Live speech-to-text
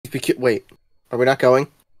Wait, are we not going?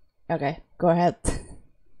 Okay, go ahead.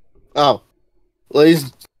 Oh,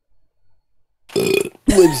 ladies and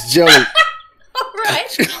gentlemen.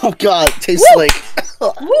 Alright. Oh god, it tastes like.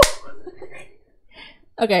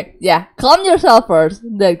 Okay, yeah. Calm yourself first,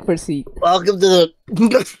 then proceed. Welcome to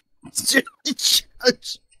the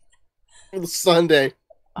Sunday.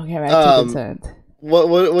 Okay, right. Consent.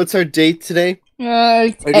 What's our date today?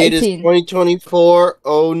 It's Our date is 18. 2024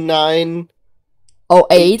 09 08?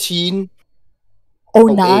 18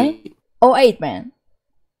 09? 08, man.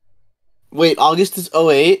 Wait, August is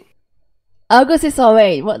 08? August is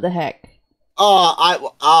 08. What the heck?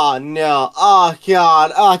 Oh, no. Oh,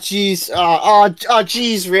 God. Oh, jeez.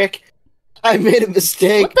 Jeez, Rick. I made a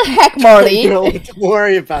mistake. What the heck, Marty? Don't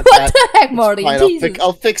worry about What that. the heck, Marty? Fine, Jesus.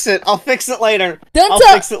 I'll fix it. I'll fix it later. Don't I'll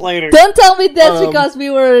tell- fix it later. Don't tell me that's because we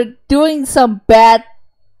were doing some bad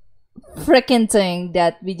freaking thing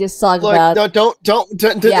that we just talked Look, about. no, don't.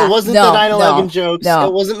 Yeah, It wasn't no, the 9/11 no, jokes. no.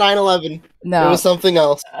 It wasn't 9/11. No. It was something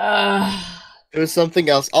else. It was something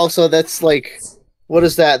else. Also, that's like, what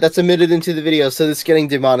is that? That's omitted into the video, so it's getting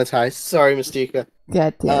demonetized. Sorry, MusT3kube.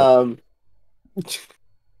 God damn.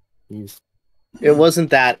 Jeez. It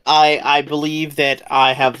wasn't that. I believe that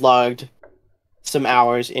I have logged some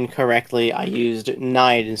hours incorrectly. I used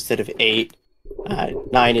 9 instead of 8.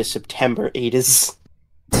 9 is September. 8 is.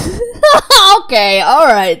 Okay,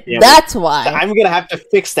 alright. Yeah, that's why. I'm gonna have to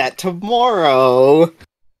fix that tomorrow.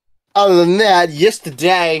 Other than that,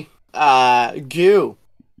 yesterday, Goo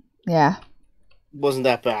Yeah. wasn't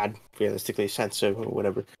that bad, realistically, sensitive or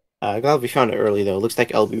whatever. Glad we found it early though. Looks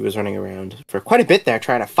like LB was running around for quite a bit there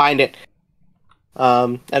trying to find it.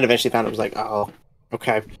 And eventually found it. Was like, oh,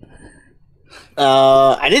 okay.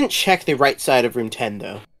 I didn't check the right side of room 10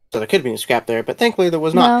 though, so there could have been a scrap there, but thankfully there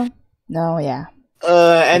was not. No, yeah.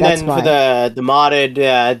 And That's then why. for the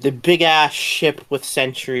modded, the big ass ship with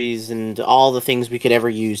sentries and all the things we could ever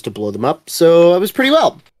use to blow them up. So it was pretty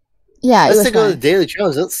well. Yeah, Let's it take was a look fine. at the daily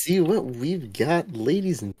challenge. Let's see what we've got,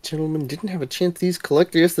 ladies and gentlemen. Didn't have a chance to use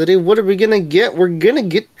collector yesterday. What are we gonna get? We're gonna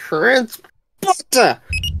get transporter.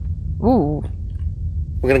 Ooh.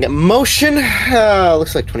 We're gonna get motion.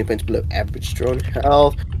 Looks like 20 points below average drone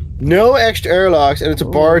health. No extra airlocks, and it's a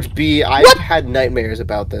barge B. I've had nightmares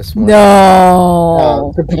about this one.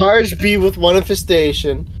 No. The barge B with one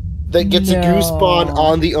infestation that gets a goose spawn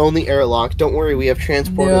on the only airlock. Don't worry, we have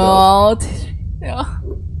transported No. No.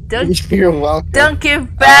 You're welcome. Don't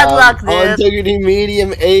give bad luck, All dude. integrity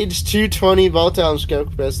medium, age 220, volatile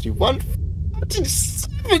scope capacity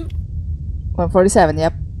 147. 147,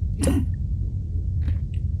 yep.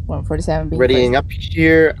 147 being Readying up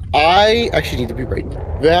here. I actually need to be right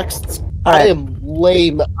next. Alright. I am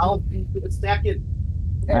lame. I'll be for a second.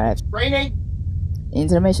 Alright. It's raining.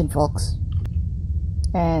 Intermission, folks.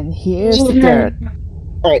 And here's the dirt.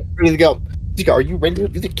 Alright, ready to go. Are you ready to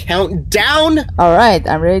do the countdown? Alright,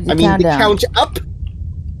 I'm ready to I mean, count the down. count up.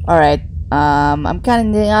 Alright, I'm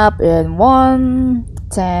counting up in 1,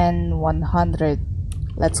 10, 100.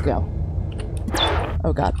 Let's go.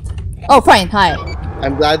 Oh god. Oh, fine, hi.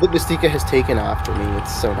 I'm glad that MusT3kube has taken after me.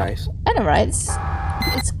 It's so nice. I know, right? It's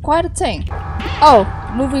quite a thing. Oh,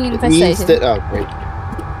 moving It means infestation. that, oh, great.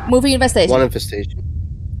 Moving infestation. One infestation.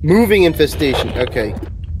 Moving infestation. Okay.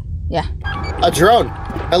 Yeah. A drone.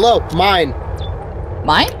 Hello. Mine.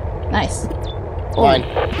 Mine? Nice. Oh, Mine.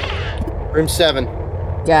 Room 7.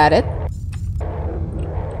 got it.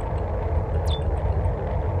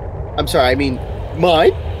 I'm sorry. I mean,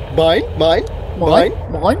 mine. Mine. Mine. Mine.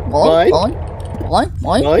 Mine. Mine. Mine. Mine.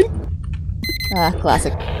 Mine. Mine. Ah,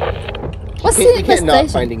 classic. What's We the can't not infestation?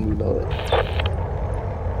 finding Nemo.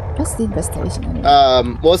 What's the infestation anyway?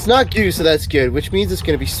 Well, it's not goo, so that's good, which means it's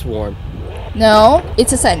gonna be swarm. No,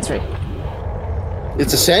 it's a sentry.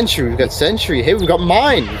 It's a sentry. We've got sentry. Hey, we've got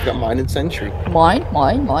mine. We've got mine and sentry. Mine.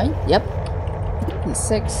 Yep.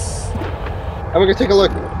 P6. And we're gonna take a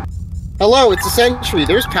look. Hello, it's a sentry.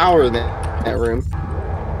 There's power in that room.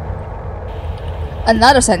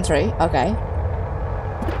 Another sentry. Okay.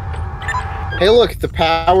 Hey, look, the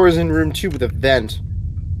power is in room 2 with a vent.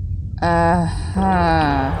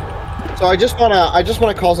 Uh-huh. So I just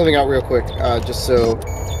wanna call something out real quick, just so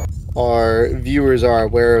our viewers are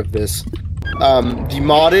aware of this. The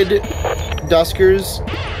modded Duskers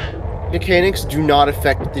mechanics do not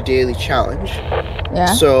affect the daily challenge.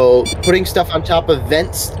 Yeah. So putting stuff on top of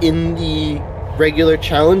vents in the regular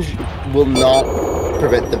challenge will not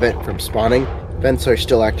prevent the vent from spawning. Vents are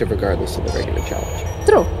still active regardless of the regular challenge.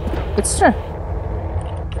 True. It's true.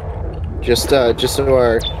 Just so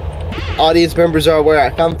our audience members are aware,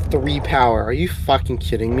 I found 3 power. Are you fucking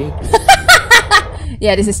kidding me?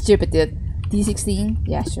 Yeah, this is stupid, dude. D16?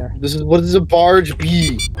 Yeah, sure. This is what does a barge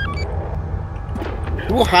be?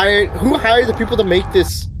 Who hired the people to make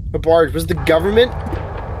this a barge? Was it the government?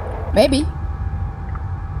 Maybe.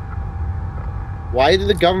 Why did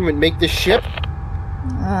the government make this ship?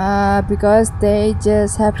 Because they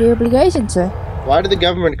just have the obligation to. Why did the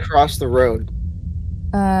government cross the road?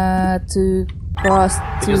 To cross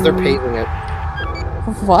Because they're paving it.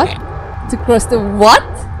 What? To cross the what?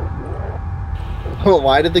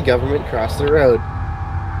 Why did the government cross the road?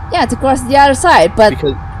 Yeah, to cross the other side, but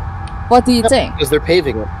Because what do you think? Because they're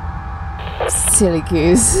paving it. Silly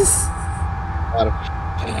goose. A lot of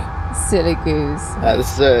Silly goose.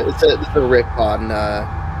 this is a rip on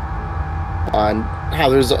how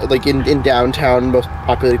there's like in downtown most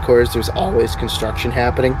populated cores there's always construction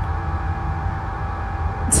happening.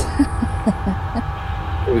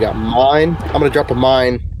 We got mine. I'm gonna drop a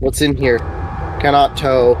mine. What's in here? Cannot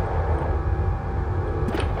tow.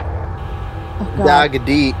 Oh, God.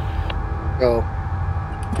 Dagadi. Go.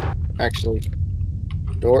 Actually.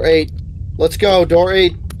 Door 8. Let's go, door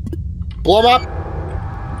 8. Blow 'em up!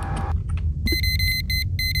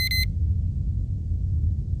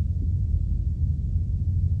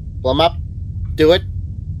 Blow 'em up. Do it.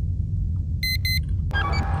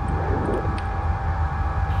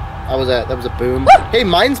 How was that? That was a boom. Hey,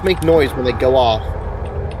 mines make noise when they go off.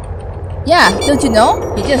 Yeah, don't you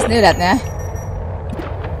know? You just knew that, nah?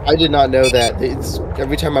 I did not know that. It's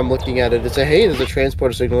every time I'm looking at it, it's a hey, there's a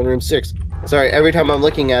transporter signal in room 6. Sorry, every time I'm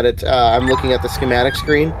looking at it, I'm looking at the schematic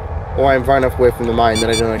screen, or I'm far enough away from the mine that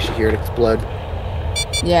I don't actually hear it explode.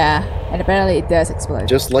 Yeah, and apparently it does explode.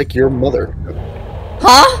 Just like your mother.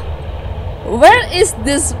 Huh? Where is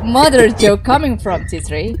this mother joke coming from,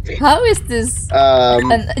 T3? How is this?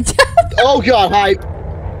 Oh god, hype!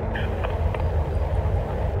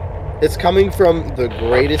 It's coming from the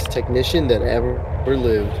greatest technician that ever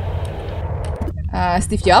lived.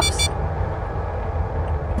 Steve Jobs?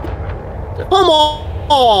 Come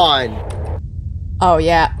on! Oh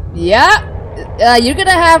yeah, yeah. You're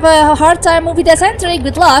gonna have a hard time moving that sentry.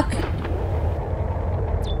 Good luck.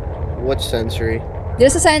 Which century?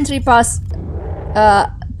 There's a sentry past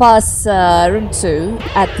room 2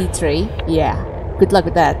 at D3. Yeah. Good luck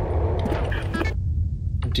with that.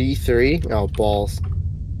 D3? Oh, balls.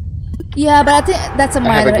 Yeah, but I think that's a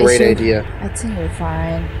minor issue. I have a great idea. I think we're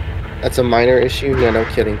fine. That's a minor issue? Yeah, no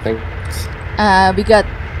kidding. Thanks. We got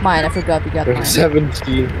mine. I forgot we got mine.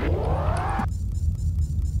 17.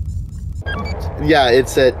 Yeah,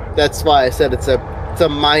 it's a. That's why I said it's a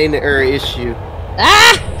minor issue.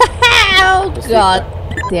 Ah! Oh god.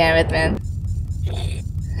 Damn it, man.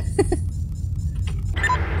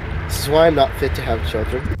 This is why I'm not fit to have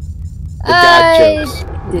children. The dad jokes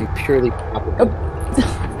will be purely propaganda.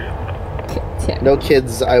 No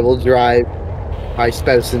kids, I will drive my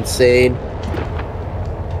spouse insane.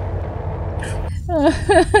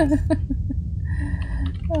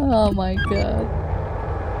 Oh my god.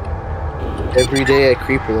 Every day I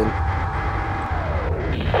creep one.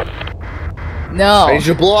 No. I need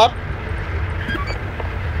you to blow up.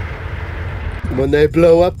 When they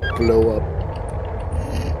blow up, blow up.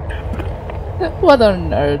 What a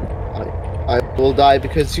nerd. I will die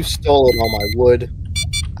because you stole all my wood.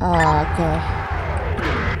 Ah, okay.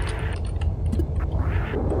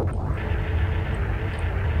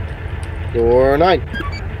 Door 9.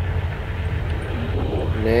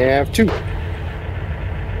 Nav 2.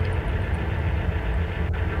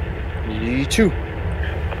 E2.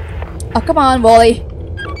 Oh, come on, Wally.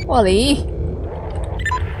 Wally.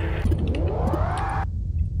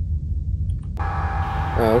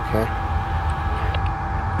 Oh, okay.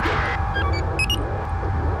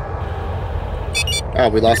 Oh,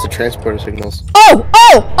 we lost the transporter signals. Oh!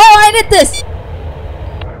 Oh! Oh, I need this!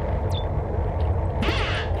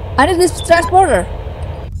 I need this transporter.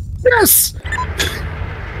 Yes!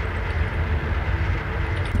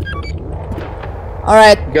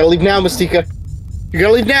 Alright. You gotta leave now, MusT3kube. You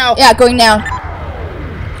gotta leave now! Yeah, going down.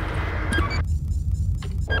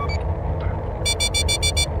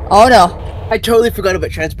 Oh no. I totally forgot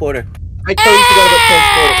about transporter. I totally forgot about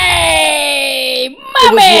transporter. Hey!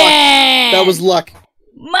 My man! That was luck.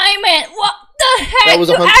 My man! What the heck? That was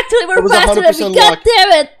you actually were faster than me. God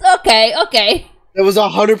damn it! Okay, okay. That was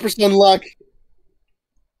 100% luck.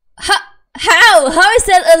 How? How is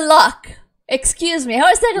that a luck? Excuse me. How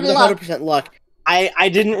is that a luck? 100% luck. I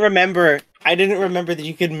didn't remember. I didn't remember that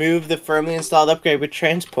you could move the firmly installed upgrade with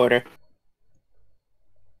transporter.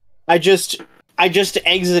 I just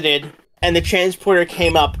exited, and the transporter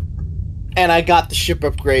came up, and I got the ship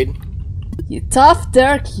upgrade. You tough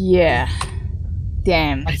Dirk, yeah.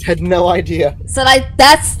 Damn. I had no idea. So like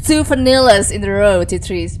that's 2 vanillas in a row.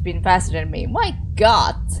 T3's been faster than me. My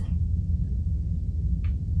god.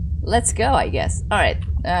 Let's go, I guess. Alright,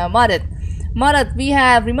 modded. Modded, we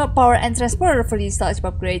have remote power and transporter for these starship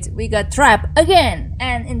upgrades. We got trap again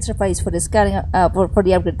and interface for the scanning for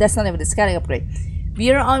the upgrade. That's not even the scanning upgrade.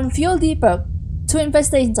 We are on fuel depot. 2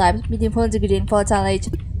 infestation types, medium volatile and volatile age.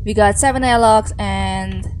 We got 7 airlocks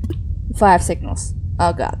and 5 signals.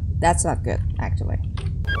 Oh god, that's not good actually.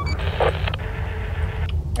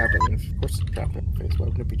 Happening. Of course it's trapping. Why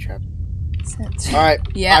wouldn't it be trapped? Alright,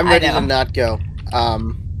 yeah, I'm ready to not go.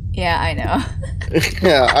 Yeah, I know.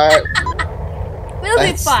 Yeah, alright. We'll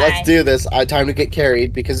be fine. Let's do this. Time to get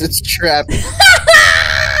carried because it's trapped.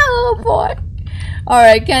 Oh boy.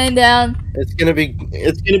 Alright, counting down. It's gonna be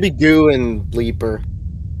Goo and Leaper.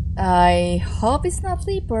 I hope it's not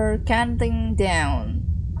Leaper. Counting down.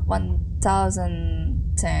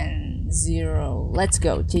 1010 0. Let's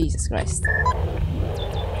go. Jesus Christ.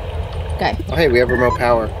 Okay. Oh hey, we have remote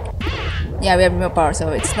power. Yeah, we have remote power, so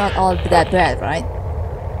it's not all that bad, right?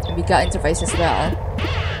 And we got interface as well.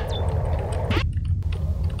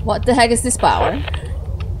 What the heck is this power?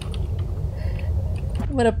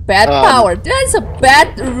 What a bad power. That's a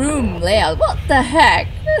bad room layout. What the heck?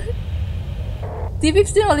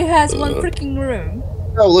 D15 only has 1 freaking room.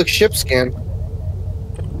 Oh look, ship scan.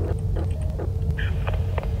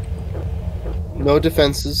 No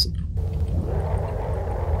defenses.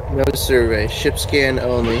 No survey. Ship scan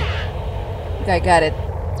only. Okay, got it.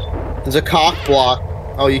 There's a cock block.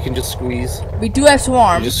 Oh, you can just squeeze. We do have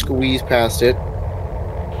swarm. You just squeeze past it.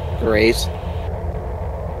 Great.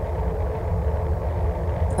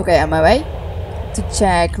 Okay, on my way to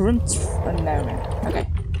check room. Oh, no. Okay,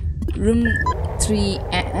 room 3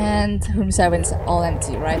 and room 7 is all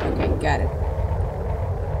empty, right? Okay, got it.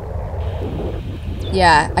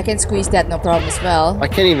 Yeah, I can squeeze that, no problem as well. I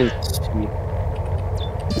can't even see.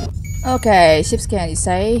 Okay, ship scan, you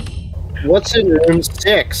say? What's in room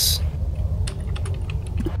 6?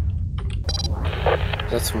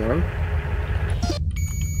 That's one.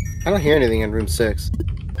 I don't hear anything in room 6.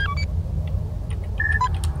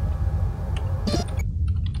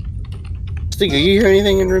 Sticky, you hear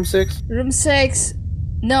anything in room 6? Room 6?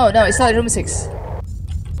 No, it's not room 6.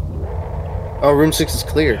 Oh, room 6 is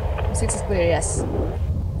clear. Room 6 is clear, yes.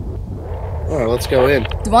 Alright, let's go in.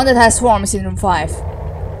 The one that has swarm is in room 5.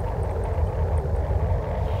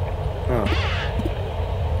 Oh.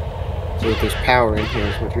 So there's power in here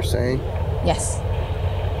is what you're saying? Yes.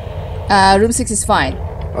 Room 6 is fine.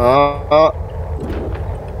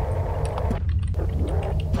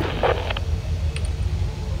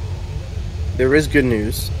 There is good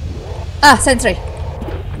news. Ah, sentry.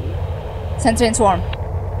 Sentry and swarm.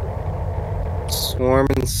 Swarm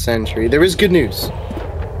and sentry. There is good news.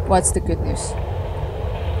 What's the good news?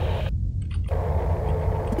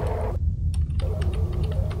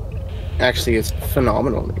 Actually, it's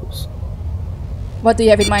phenomenal news. What do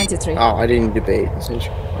you have in mind, T3? Oh, I didn't debate.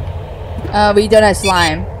 We don't have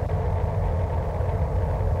slime.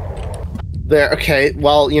 There, okay,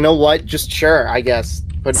 well, you know what? Just sure, I guess.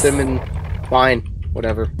 Put them in... Fine.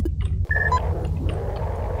 Whatever.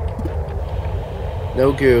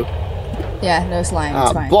 No goo. Yeah, no slime,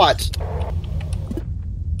 it's fine. But...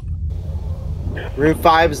 Room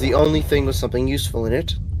 5 is the only thing with something useful in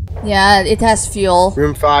it. Yeah, it has fuel.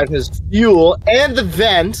 Room 5 has fuel and the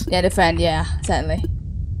vent. Yeah, the vent, yeah, sadly.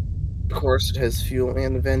 Of course, it has fuel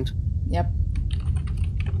and the vent. Yep.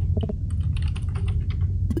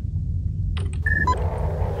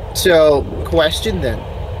 So, question then.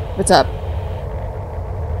 What's up?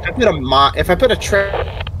 If I put a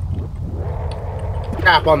trap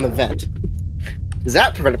on the vent, does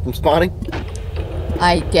that prevent it from spawning?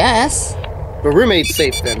 I guess. But roommate's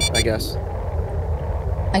safe then, I guess.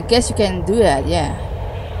 I guess you can do that, yeah.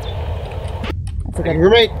 I forgot.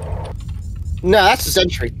 Roommate? No, that's a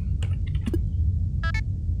sentry.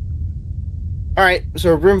 Alright,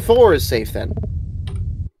 so room 4 is safe then.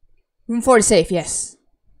 Room 4 is safe, yes.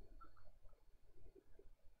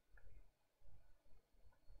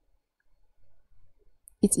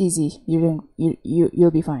 It's easy.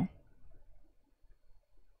 You'll be fine.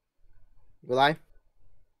 Will I?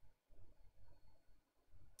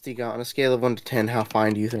 Stika, on a scale of 1 to 10, how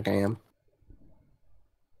fine do you think I am?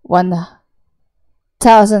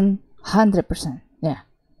 1,100%. Yeah.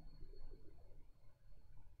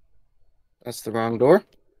 That's the wrong door.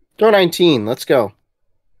 Door 19, let's go.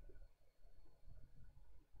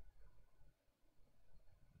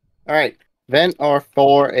 Alright, vent R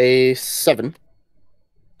for a 7.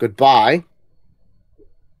 Goodbye.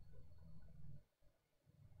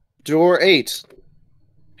 Door 8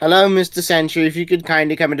 Hello, Mr. Sentry. If you could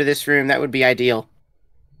kindly come into this room, that would be ideal.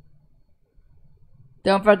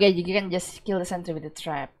 Don't forget, you can just kill the sentry with the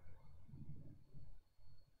trap.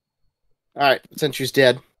 Alright, Sentry's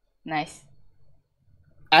dead. Nice.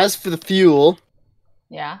 As for the fuel...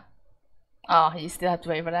 Yeah. Oh, you still have to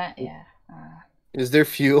wait for that? Yeah. Is there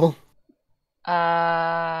fuel?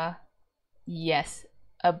 Yes.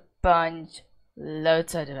 A bunch.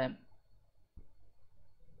 Loads of them.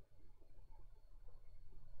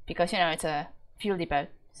 Because, you know, it's a fuel depot.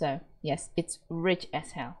 So, yes, it's rich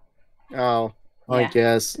as hell. Oh, I Yeah.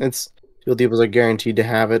 guess. Fuel depots are guaranteed to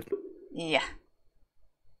have it. Yeah.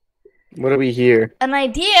 What do we hear? An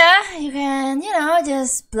idea, you can, you know,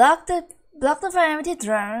 just block the fan with your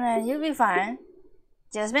drone and you'll be fine.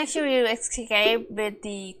 Just make sure you escape with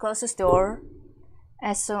the closest door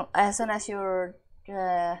as soon as you're,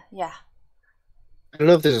 yeah. I don't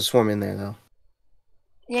know if there's a swarm in there, though.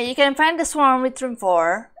 Yeah, you can find the swarm with room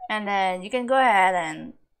 4, and then you can go ahead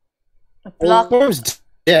and block. The swarm's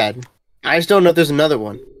dead. I just don't know if there's another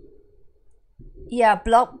one. Yeah,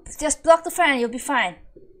 just block the fan, you'll be fine.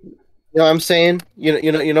 You know what I'm saying?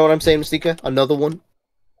 You know what I'm saying, MusT3kube? Another one?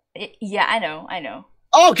 Yeah, I know.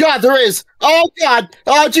 Oh god, there is! Oh god!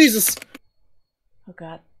 Oh Jesus! Oh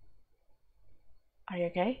god. Are you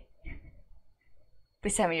okay?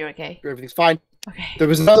 Please tell me you're okay. Everything's fine. Okay. There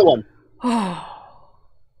was another one.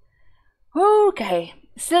 Okay.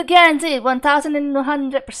 Still guaranteed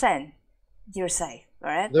 1100%. You're safe,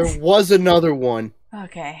 alright? There was another one.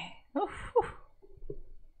 Okay.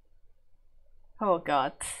 Oh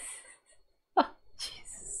god. Oh,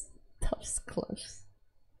 Jesus. That was close.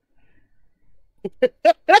 That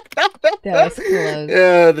was close.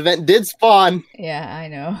 Yeah, the vent did spawn. Yeah, I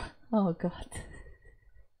know. Oh god.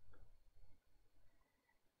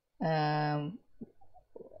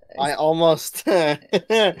 I almost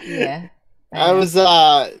Yeah. I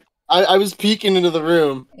was peeking into the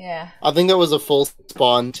room. Yeah. I think that was a full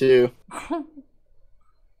spawn too.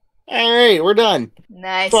 Alright, we're done.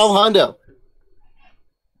 Nice. 12 hundo.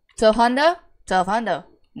 12 hundo? 12 hundo.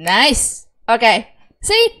 Nice. Okay.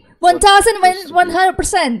 See?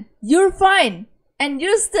 1100%. You're fine. And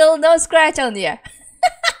you still no scratch on you.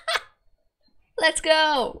 Let's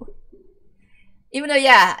go. Even though,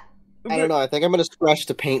 yeah. I don't know. I think I'm gonna scratch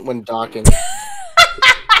the paint when docking.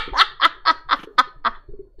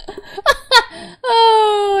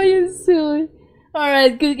 Oh, you silly.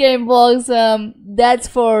 Alright, good game, vlogs. That's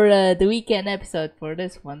for the weekend episode for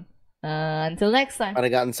this one. Until next time. I'd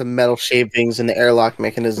have gotten some metal shavings in the airlock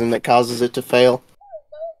mechanism that causes it to fail.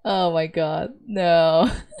 Oh my god. No.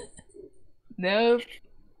 Nope.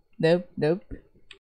 Nope.